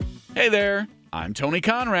Hey there, I'm Tony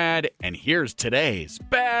Conrad, and here's today's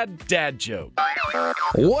bad dad joke.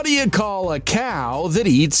 What do you call a cow that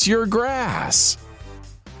eats your grass?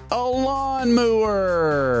 A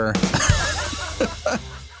lawnmower.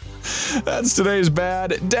 That's today's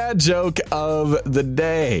bad dad joke of the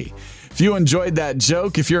day. If you enjoyed that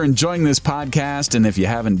joke, if you're enjoying this podcast, and if you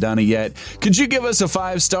haven't done it yet, could you give us a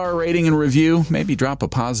 5-star rating and review? Maybe drop a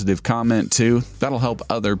positive comment too. That'll help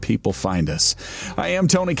other people find us. I am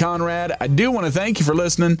Tony Conrad. I do want to thank you for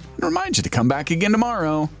listening and remind you to come back again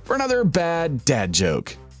tomorrow for another bad dad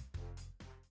joke.